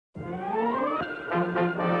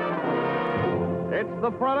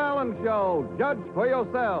the Fred Allen Show. Judge for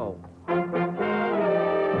yourself.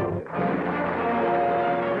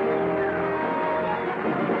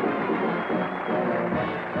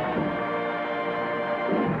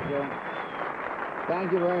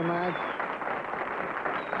 Thank you very much.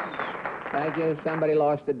 Thank you. Somebody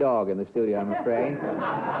lost a dog in the studio, I'm afraid.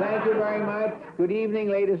 Thank you very much. Good evening,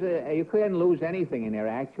 ladies. You couldn't lose anything in here,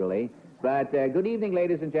 actually. But good evening,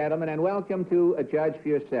 ladies and gentlemen, and welcome to A Judge for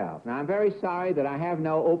Yourself. Now, I'm very sorry that I have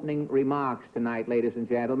no opening remarks tonight, ladies and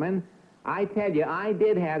gentlemen. I tell you, I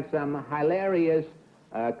did have some hilarious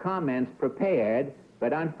comments prepared,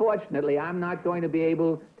 but unfortunately, I'm not going to be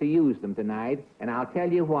able to use them tonight, and I'll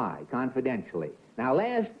tell you why, confidentially. Now,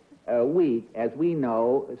 last week, as we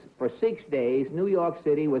know, for 6 days, New York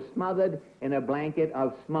City was smothered in a blanket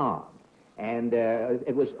of smog. And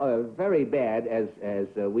it was very bad, as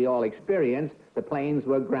we all experienced. The planes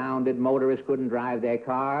were grounded, motorists couldn't drive their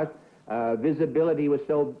cars. Visibility was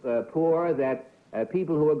so poor that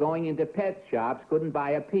people who were going into pet shops couldn't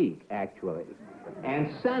buy a peek, actually.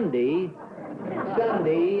 And Sunday,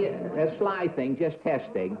 a sly thing, just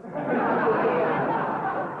testing.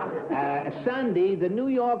 Sunday, the New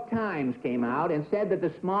York Times came out and said that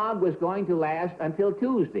the smog was going to last until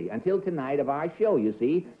Tuesday, until tonight of our show, you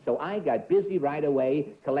see. So I got busy right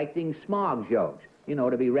away collecting smog jokes, you know,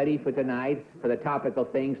 to be ready for tonight for the topical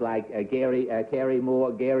things like Gary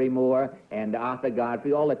Moore, and Arthur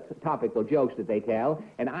Godfrey, all the topical jokes that they tell.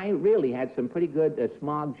 And I really had some pretty good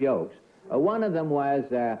smog jokes. One of them was,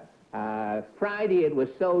 Friday it was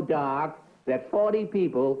so dark that 40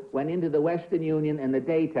 people went into the Western Union in the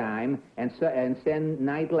daytime and send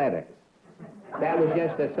night letters. That was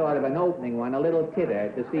just a sort of an opening one, a little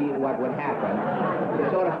titter to see what would happen, to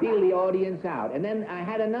sort of feel the audience out. And then I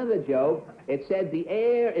had another joke. It said the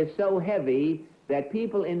air is so heavy that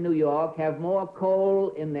people in New York have more coal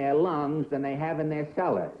in their lungs than they have in their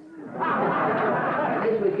cellars. And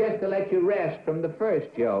this was just to let you rest from the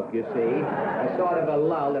first joke, you see, a sort of a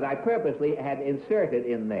lull that I purposely had inserted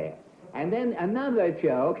in there. And then another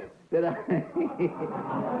joke that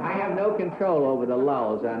I have no control over the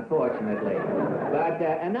lulls, unfortunately. But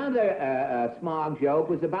another smog joke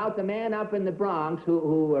was about the man up in the Bronx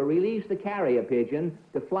who released the carrier pigeon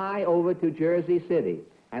to fly over to Jersey City.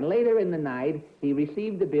 And later in the night, he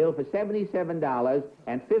received a bill for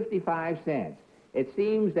 $77.55. It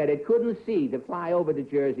seems that it couldn't see to fly over to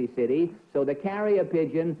Jersey City, so the carrier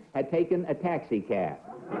pigeon had taken a taxi cab.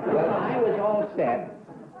 Well, I was all set.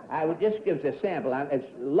 I would just give a sample.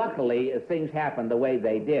 Luckily, things happened the way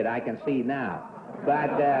they did. I can see now.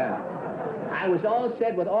 But I was all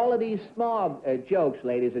set with all of these smog jokes,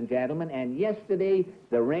 ladies and gentlemen, and yesterday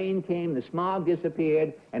the rain came, the smog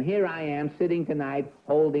disappeared, and here I am sitting tonight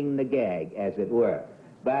holding the gag, as it were.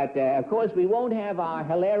 But, of course, we won't have our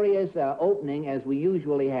hilarious opening as we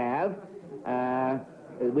usually have.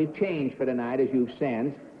 We've changed for tonight, as you've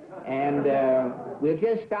sensed. And we'll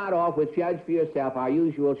just start off with Judge for Yourself, our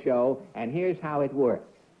usual show, and here's how it works.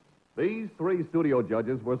 These three studio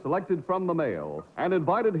judges were selected from the mail and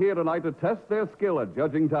invited here tonight to test their skill at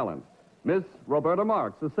judging talent. Miss Roberta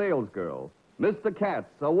Marks, a salesgirl. Mr.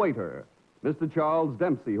 Katz, a waiter. Mr. Charles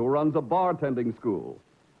Dempsey, who runs a bartending school.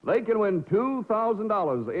 They can win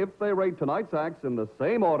 $2,000 if they rate tonight's acts in the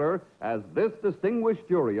same order as this distinguished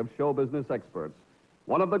jury of show business experts.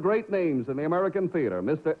 One of the great names in the American theater,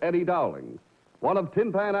 Mr. Eddie Dowling. One of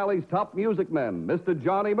Tin Pan Alley's top music men, Mr.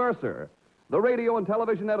 Johnny Mercer. The radio and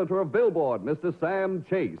television editor of Billboard, Mr. Sam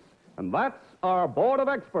Chase. And that's our Board of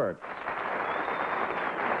Experts.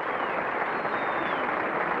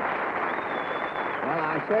 Well,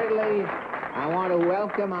 I want to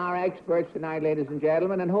welcome our experts tonight, ladies and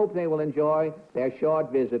gentlemen, and hope they will enjoy their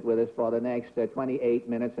short visit with us for the next 28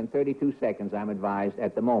 minutes and 32 seconds, I'm advised,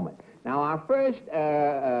 at the moment. Now, our first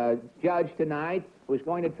judge tonight, who's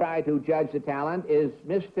going to try to judge the talent, is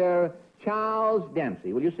Mr. Charles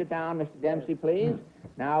Dempsey. Will you sit down, Mr. Dempsey, please?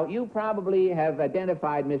 Now, you probably have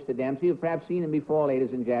identified Mr. Dempsey. You've perhaps seen him before,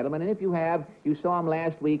 ladies and gentlemen, and if you have, you saw him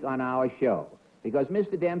last week on our show. Because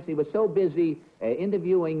Mr. Dempsey was so busy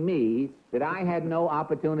interviewing me that I had no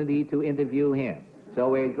opportunity to interview him. So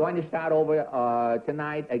we're going to start over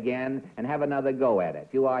tonight again and have another go at it.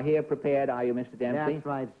 You are here prepared, are you, Mr. Dempsey? That's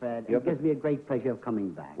right, Fred. It gives me a great pleasure of coming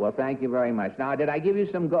back. Well, thank you very much. Now, did I give you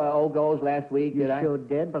some old goals last week? You sure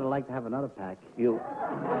did, but I'd like to have another pack. Well,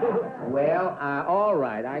 all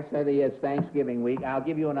right. I said it's Thanksgiving week. I'll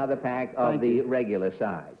give you another pack of the regular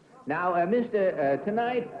size. Now,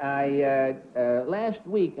 tonight, last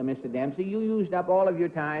week, Mr. Dempsey, you used up all of your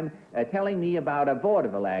time telling me about a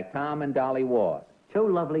vaudeville act, Tom and Dolly Ward. Two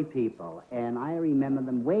lovely people, and I remember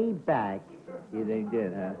them way back Yeah, they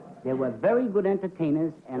did, huh? They were very good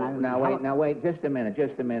entertainers, and I... Now wait, just a minute,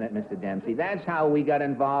 Mr. Dempsey. That's how we got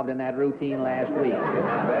involved in that routine last week.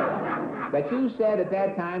 But you said at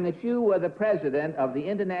that time that you were the president of the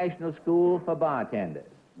International School for Bartenders.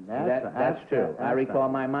 That's true. I recall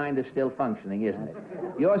my mind is still functioning, isn't it?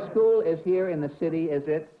 Your school is here in the city, is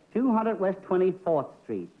it? 200 West 24th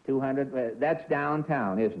Street. 200, that's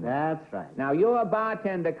downtown, isn't it? That's right. Now, your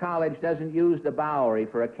bartender college doesn't use the Bowery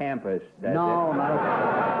for a campus, does No, it? not at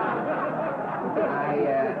all.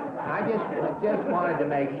 I just wanted to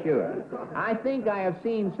make sure. I think I have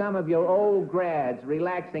seen some of your old grads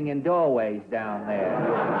relaxing in doorways down there.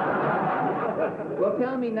 Well,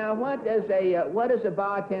 tell me now, what does a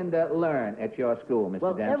bartender learn at your school,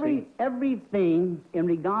 Mr. Dempsey? Everything in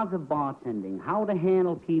regards of bartending, how to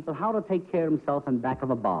handle people, how to take care of himself in back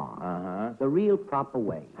of a bar. Uh-huh. The real proper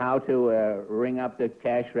way. How to ring up the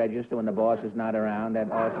cash register when the boss is not around,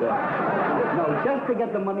 that also... No, just to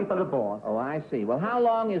get the money for the boss. Oh, I see. Well, how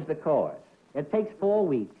long is the course? It takes 4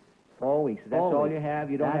 weeks. 4 weeks. That's 4 all weeks. you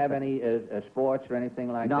have? You don't have any sports or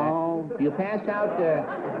anything like No. that? Do you pass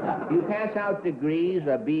out degrees,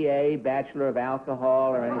 a BA, Bachelor of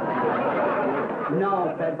Alcohol, or anything like that?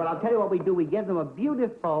 No, Fred, but I'll tell you what we do. We give them a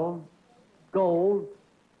beautiful gold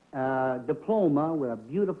diploma with a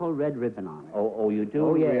beautiful red ribbon on it. Oh, you do?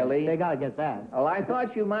 Oh, yeah. Really? They gotta get that. Oh, I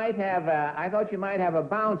thought you might have a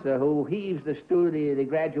bouncer who heaves the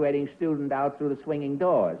graduating student out through the swinging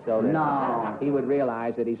doors, so that No. he would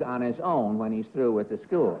realize that he's on his own when he's through with the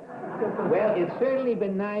school. Well, it's certainly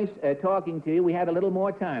been nice talking to you. We had a little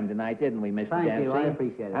more time tonight, didn't we, Mr. Thank Dempsey? you. I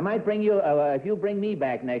appreciate it. I might bring you, if you bring me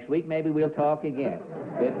back next week, maybe we'll talk again.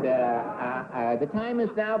 But the time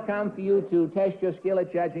has now come for you to test your skill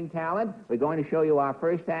at judging talent. We're going to show you our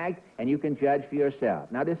first act, and you can judge for yourself.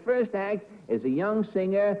 Now, this first act is a young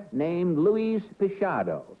singer named Luis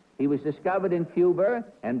Pichado. He was discovered in Cuba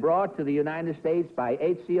and brought to the United States by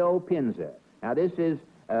Ezio Pinza. Now, this is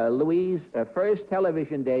Luis' first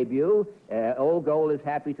television debut. Old Gold is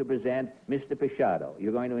happy to present Mr. Pichado.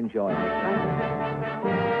 You're going to enjoy it.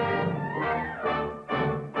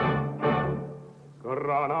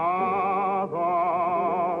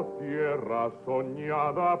 Granada, tierra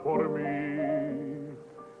soñada por mí,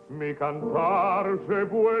 mi cantar se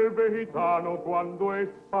vuelve gitano cuando es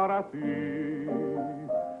para ti.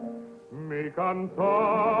 Mi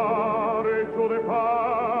cantar hecho de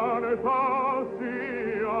fantasía,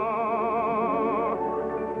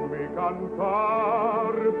 mi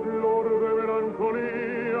cantar flor de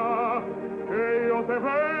melancolía, que yo te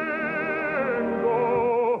vengo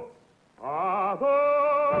a dar.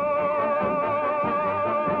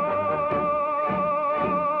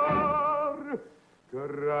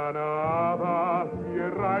 Granada,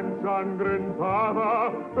 tierra ensangrentada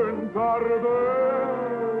en tarde de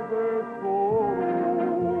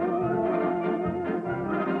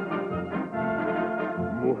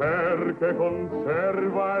mujer que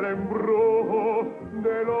conserva el embrujo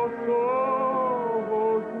de los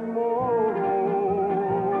ojos moros,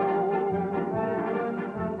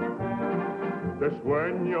 de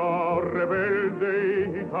sueño rebelde y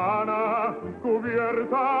gitana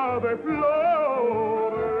cubierta de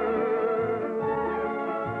flores,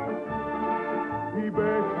 y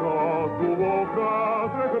beso tu boca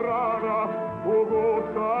de grana,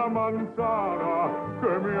 jugosa manzana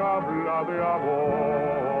que me habla de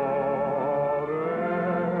amor.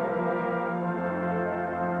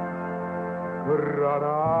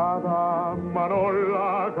 Granada,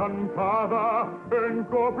 manola cantada en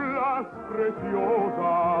coplas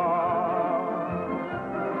preciosas.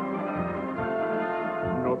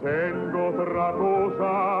 No tengo otra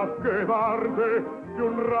cosa que darte que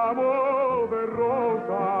un ramo de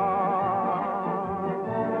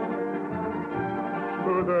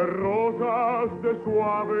rosas de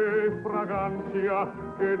suave fragancia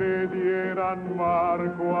que le dieran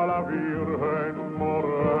marco a la Virgen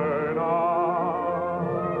morena.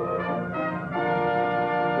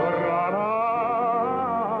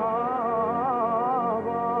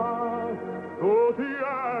 Granada, tu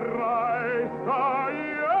tierra está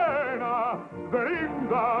llena de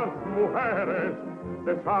lindas mujeres,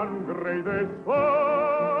 de sangre y de sol.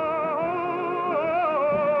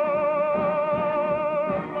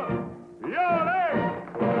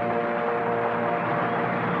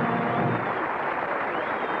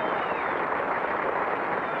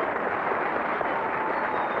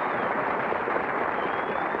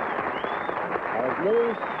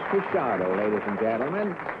 Luis Pichado, ladies and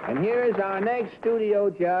gentlemen. And here is our next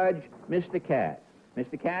studio judge, Mr. Katz.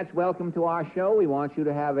 Mr. Katz, welcome to our show. We want you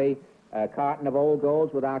to have a carton of Old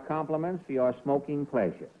Golds with our compliments for your smoking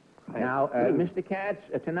pleasure. Now, Mr. Katz,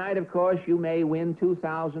 tonight, of course, you may win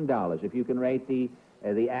 $2,000 if you can rate the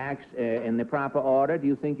acts in the proper order. Do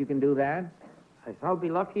you think you can do that? I'll be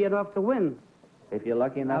lucky enough to win. If you're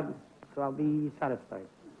lucky enough? So I'll be satisfied.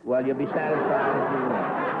 Well, you'll be satisfied if you win.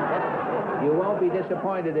 You won't be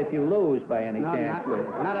disappointed if you lose by any chance.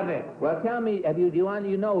 Not a bit. Well, tell me,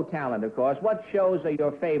 you know talent, of course. What shows are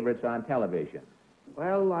your favorites on television?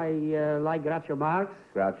 Well, I like Groucho Marx.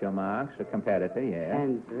 Groucho Marx, a competitor, yes.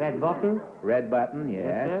 And Red Button. Red Button, yes.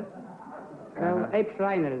 Yes, sir. Well, Abe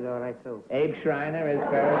Schreiner is all right, too. Abe Schreiner is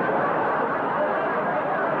very...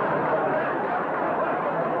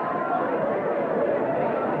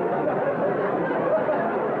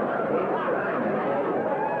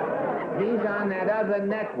 He's on that other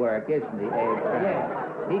network, isn't he, Abe Schreiner?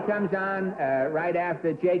 Yes. He comes on right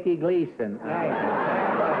after Jakey Gleason.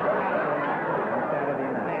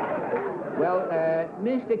 Well,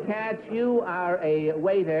 Mr. Katz, you are a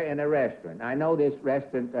waiter in a restaurant. I know this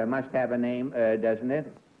restaurant must have a name, doesn't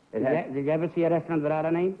it? Did you ever see a restaurant without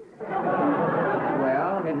a name? Well...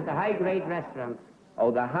 It's the High Grade Restaurant.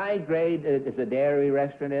 Oh, the High Grade is a dairy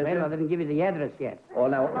restaurant, is it? Well, I didn't give you the address yet. Oh,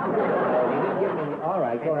 no. Oh, you didn't give me... All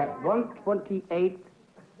right, go ahead. 128,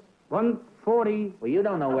 140... Well, you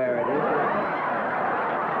don't know where it is.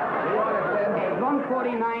 You want to send...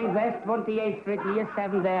 149 West 28th Street, East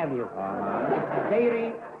 7th Avenue. It's a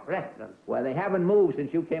dairy restaurant. Well, they haven't moved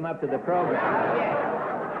since you came up to the program. Yes.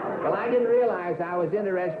 Well, I didn't realize I was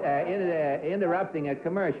interrupting a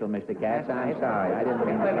commercial, Mr. Katz. I'm sorry. I didn't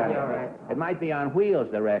mean to. All right. It might be on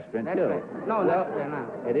wheels, the restaurant, That's too. right. No, well, no.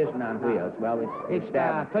 It isn't on wheels. Well, It's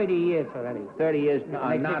established. 30 years already. 30 years, not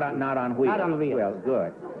on wheels. Not on wheels. Well,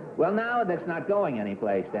 good. Well, now that's not going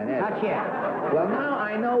anyplace, then, is it? Not yet. Well, now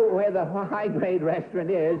I know where the high-grade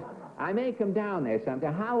restaurant is. I may come down there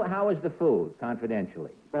sometime. How is the food,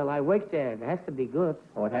 confidentially? Well, I worked there. It has to be good.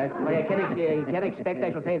 Oh, it has to Well, you can't expect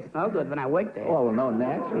I shall say it smells good when I work there. Oh, well, no,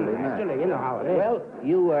 naturally not. Naturally, you know how it is. Well,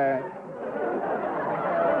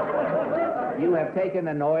 you have taken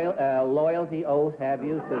a loyalty oath, have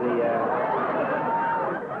you, to the...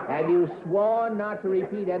 Have you sworn not to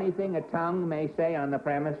repeat anything a tongue may say on the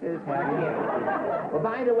premises? Have you? Well,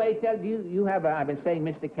 by the way, you have I've been saying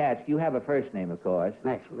Mr. Katz. You have a first name, of course.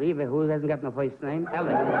 Naturally, but who hasn't got no first name?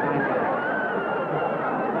 Alex.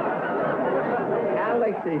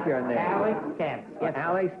 Alex is your name. Alex Katz. Yes.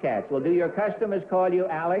 Alex Katz. Well, do your customers call you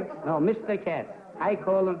Alex? No, Mr. Katz. I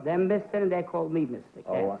call them Mr. and they call me Mr. Katz.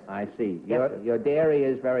 Oh, I see. Yes, Your dairy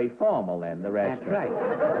is very formal, then, the restaurant. That's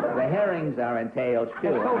right. The herrings are in tails,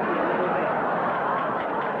 too.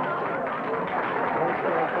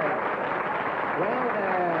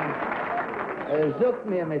 Zook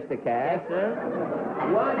me, Mr. Katz. Yes, sir.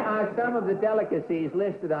 What are some of the delicacies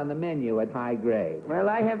listed on the menu at High Grade? Well,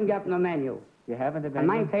 I haven't got no menu. You haven't a On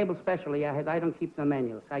menu? my table specially, I don't keep no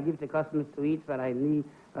menus. I give the customers to eat what I need,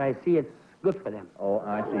 what I see it's good for them. Oh,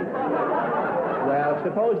 I see. Well,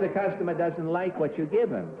 suppose the customer doesn't like what you give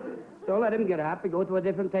him. So let him get up and go to a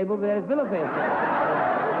different table where his bill of fare.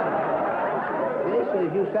 This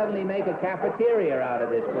is you suddenly make a cafeteria out of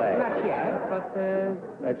this place. Not yet, but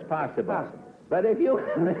It's possible. Possible. But if you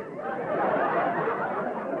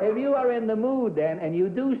if you are in the mood then and you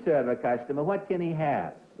do serve a customer, what can he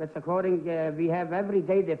have? that's according. We have every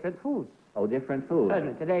day different food. Oh, different food.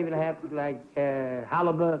 Today we'll have like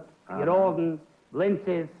halibut, Gordon,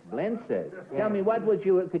 blintzes. Blintzes. Yeah. Tell me,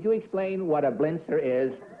 could you explain what a blintzer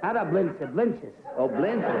is? Not a blintzes, blintzes. Oh,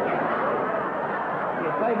 blintzes. You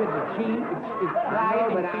play with the cheese. It's fried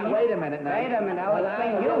No, and but cheese. wait a minute now. Wait a minute, I'll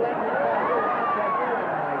explain you.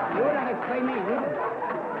 You don't explain me either.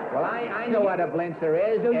 Well, I know what a blintzer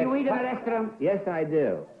is. Do you eat in a restaurant? Yes, I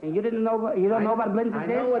do. And you don't know what blintzes I is?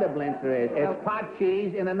 know what a blintzer is. It's pot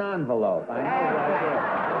cheese in an envelope. I know what it is.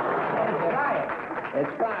 That's right.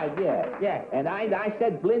 It's fried, yes. Yes. And I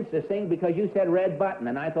said blintzer thing because you said red button,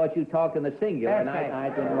 and I thought you talked in the singular, and That's I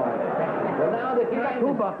didn't want it. Well, now the You got time...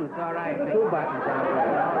 two buttons, all right. Two buttons, all right.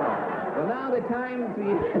 All right. Well, now the time for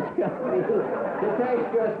you to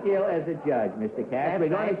test your skill as a judge, Mr. Katz. We're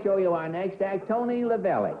going to show you our next act, Tony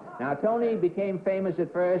Lavelli. Now, Tony became famous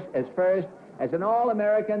at first as an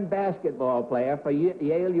All-American basketball player for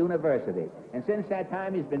Yale University. And since that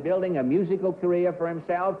time, he's been building a musical career for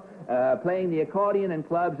himself, playing the accordion in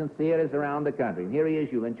clubs and theaters around the country. And here he is.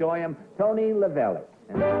 You'll enjoy him, Tony Lavelli.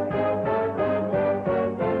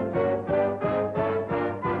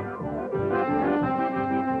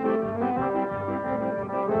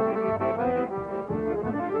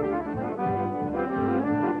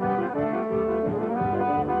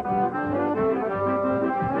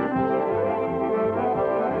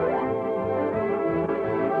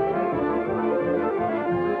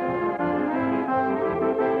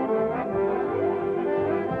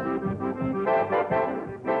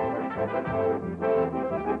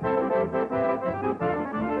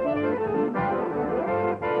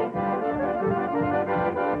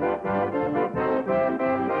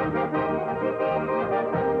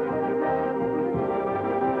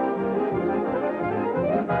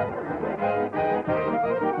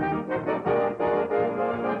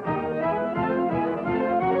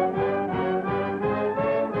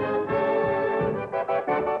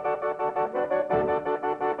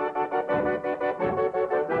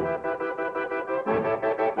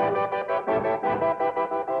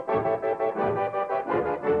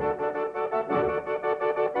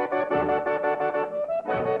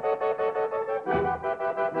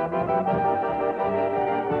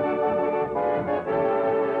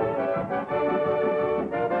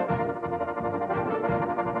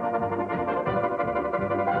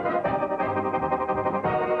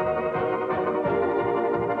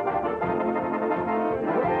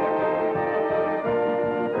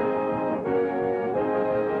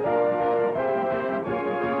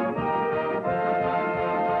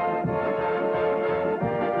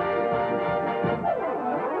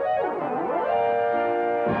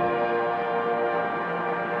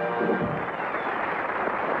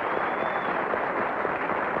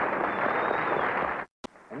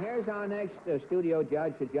 next studio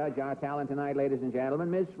judge to judge our talent tonight, ladies and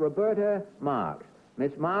gentlemen, Miss Roberta Marks.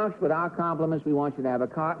 Miss Marks, with our compliments, we want you to have a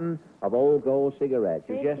carton of Old Gold cigarettes.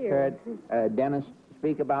 Thank just you. heard Dennis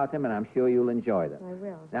speak about them, and I'm sure you'll enjoy them. I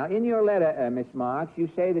will. Now, in your letter, Miss Marks, you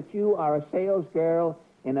say that you are a sales girl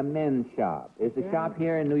in a men's shop. Is the shop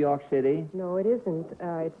here in New York City? No, it isn't.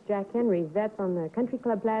 It's Jack Henry's. That's on the Country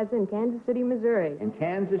Club Plaza in Kansas City, Missouri. In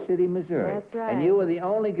Kansas City, Missouri. That's right. And you were the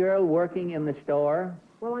only girl working in the store?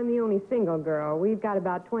 Well, I'm the only single girl. We've got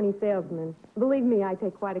about 20 salesmen. Believe me, I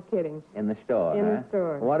take quite a kidding. In the store, In huh? the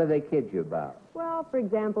store. What do they kid you about? Well, for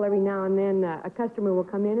example, every now and then a customer will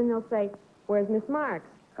come in and they'll say, "Where's Miss Marks?"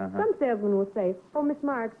 Some salesman will say, "Oh, Miss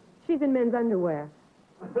Marks, she's in men's underwear."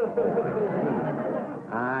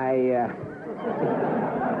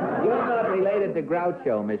 You're not related to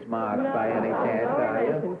Groucho, Miss Marks, No, by any chance, no are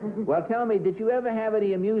you? relation. Well, tell me, did you ever have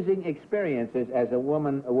any amusing experiences as a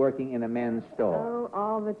woman working in a men's store? Oh,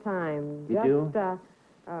 all the time. You Just do?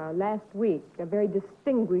 last week, a very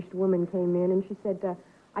distinguished woman came in and she said,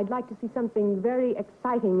 "I'd like to see something very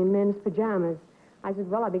exciting in men's pajamas." I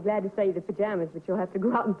said, "Well, I'd be glad to sell you the pajamas, but you'll have to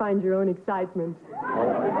go out and find your own excitement."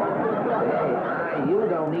 You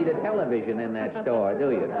don't need a television in that store,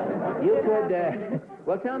 do you? You could,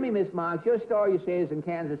 well, tell me, Miss Marks, your store, you say, is in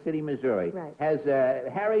Kansas City, Missouri. Right. Has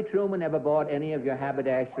Harry Truman ever bought any of your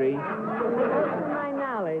haberdashery? Not to my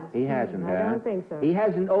knowledge. He hasn't, I don't think so. He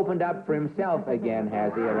hasn't opened up for himself again,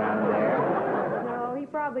 has he, around there? No, he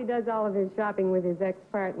probably does all of his shopping with his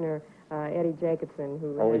ex-partner, Eddie Jacobson,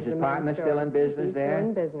 who Oh, has is his the partner men's still store. in business He's there? Still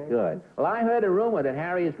in business. Good. Well, I heard a rumor that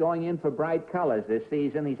Harry is going in for bright colors this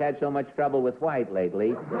season. He's had so much trouble with white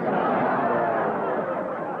lately.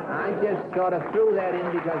 I just sort of threw that in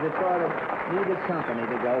because it sort of needed company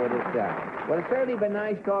to go with his stuff. Well, it's certainly been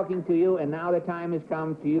nice talking to you, and now the time has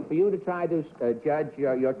come for you to try to judge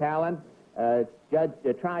your talent.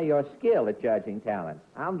 Try your skill at judging talent.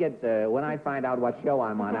 I'll get, when I find out what show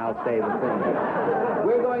I'm on, I'll say the thing.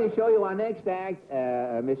 We're going to show you our next act,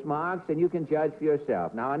 Miss Marks, and you can judge for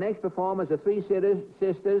yourself. Now, our next performers are three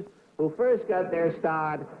sisters who first got their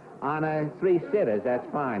start on a three-sitters. That's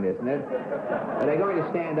fine, isn't it? They're going to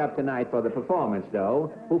stand up tonight for the performance,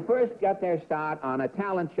 though, who first got their start on a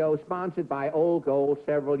talent show sponsored by Old Gold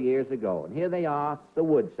several years ago. And here they are, the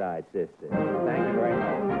Woodside Sisters. Thank you very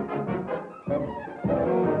much.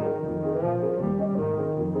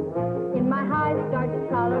 In my high starched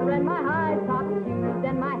collar and my high top shoes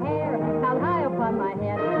and my hair held high upon my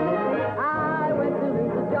head, I went to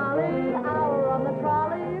lose a jolly hour on the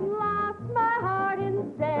trolley and lost my heart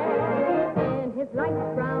instead. In his light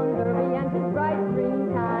brown derby and his bright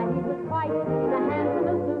green tie, he was quite the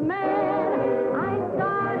handsomest of men. I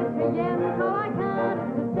started to yen, so I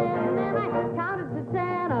counted to 10, and I counted to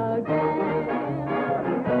 10 again.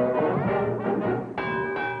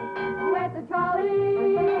 With the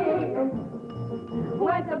trolley,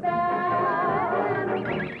 with the band,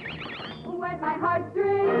 with my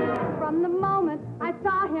heartstrings. From the moment I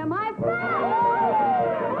saw him, I fell.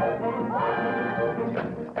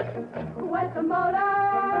 With the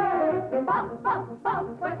motor, bump, bump,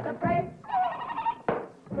 bump, with the brakes.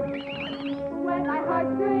 With my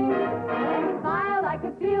heartstrings, and he smiled, I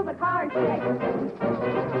could feel the car shake.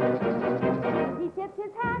 He tipped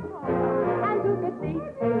his hat and took a seat.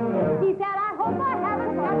 He said, "I hope I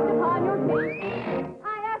haven't stepped upon your feet." I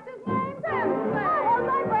asked his name, and I held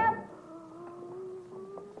my breath.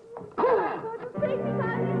 I couldn't speak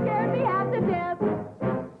because he scared me half to death.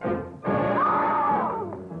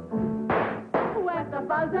 Oh! With the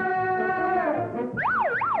buzzer,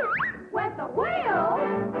 with the wheel,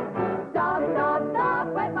 stop, stop, stop,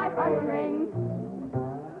 with my heartstrings.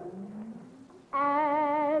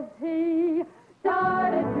 As he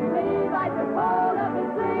started to leave, I took hold of his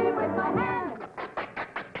sleeve with my hand,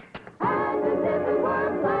 and as if it were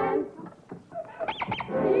planned,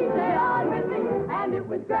 he stayed on with me, and it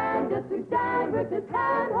was grand just to stand with his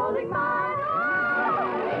hand holding mine, oh,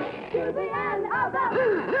 to the end of the...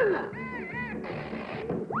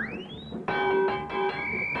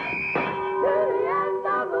 to the end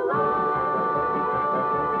of the line.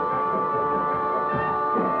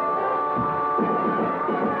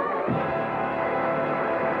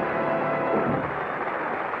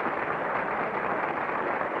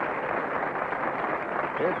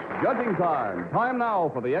 It's judging time. Time now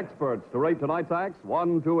for the experts to rate tonight's acts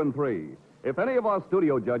 1, 2, and 3. If any of our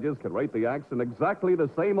studio judges can rate the acts in exactly the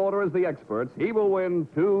same order as the experts, he will win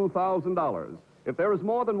 $2,000. If there is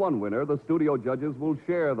more than one winner, the studio judges will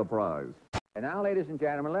share the prize. And now, ladies and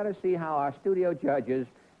gentlemen, let us see how our studio judges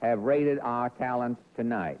have rated our talent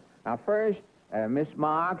tonight. Now, first, Miss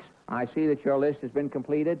Marks, I see that your list has been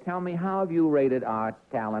completed. Tell me, how have you rated our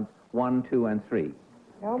talent 1, 2, and 3?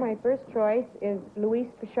 Well, my first choice is Luis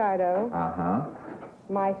Pichardo. Uh-huh.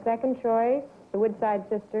 My second choice, the Woodside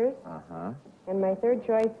Sisters. Uh-huh. And my third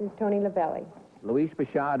choice is Tony Lavelli. Luis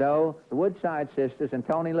Pichardo, the Woodside Sisters, and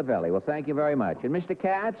Tony Lavelli. Well, thank you very much. And Mr.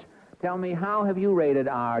 Katz, tell me, how have you rated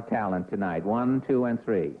our talent tonight? 1, 2, and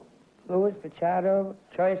 3. Louis Pichardo,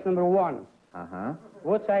 choice number 1. Uh-huh.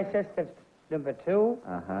 Woodside Sisters, number 2.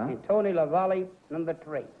 Uh-huh. And Tony Lavelli, number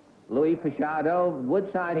 3. Louis Pichardo,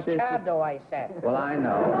 Woodside Sisters. Pichardo, I said. Well, I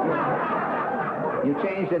know. You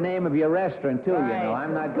changed the name of your restaurant, too, you know.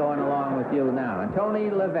 I'm not going along with you now. And Tony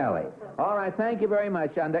Lavelli. All right, thank you very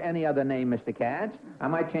much. Under any other name, Mr. Katz. I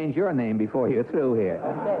might change your name before you're through here.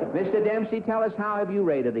 Okay. Mr. Dempsey, tell us, how have you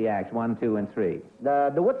rated the acts 1, 2, and 3?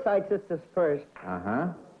 The Woodside Sisters first, Uh-huh.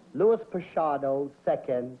 Louis Pichardo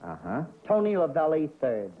second, Uh-huh. Tony Lavelli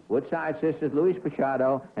third. Woodside Sisters, Luis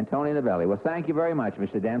Pichardo, and Tony Lavelli. Well, thank you very much,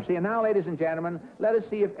 Mr. Dempsey. And now, ladies and gentlemen, let us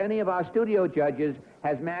see if any of our studio judges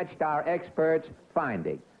has matched our experts'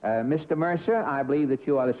 finding. Mr. Mercer, I believe that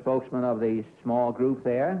you are the spokesman of the small group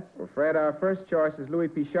there. Well, Fred, our first choice is Louis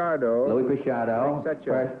Pichardo. Louis Pichardo. Such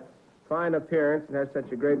a fine appearance and has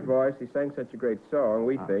such a great voice. He sang such a great song,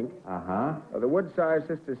 we think. Uh-huh. The Woodside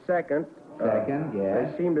Sisters second. Second,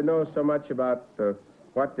 yes. They seem to know so much about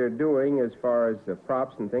what they're doing as far as the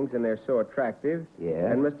props and things, and they're so attractive.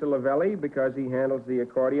 Yes. And Mr. Lavelli, because he handles the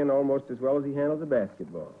accordion almost as well as he handles the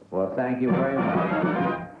basketball. Well, thank you very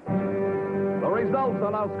much. The results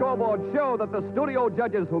on our scoreboard show that the studio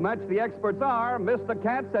judges who match the experts are Mr.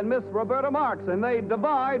 Katz and Miss Roberta Marks, and they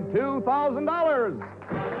divide $2,000.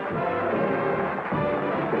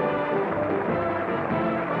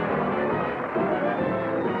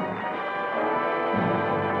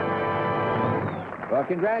 Well,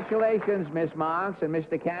 congratulations, Miss Marks and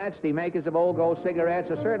Mr. Katz. The makers of Old Gold cigarettes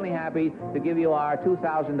are certainly happy to give you our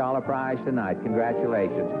 $2,000 prize tonight.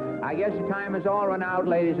 Congratulations. I guess the time is all run out,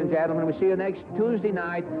 ladies and gentlemen. We'll see you next Tuesday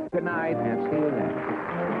night. Good night, and see you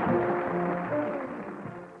then.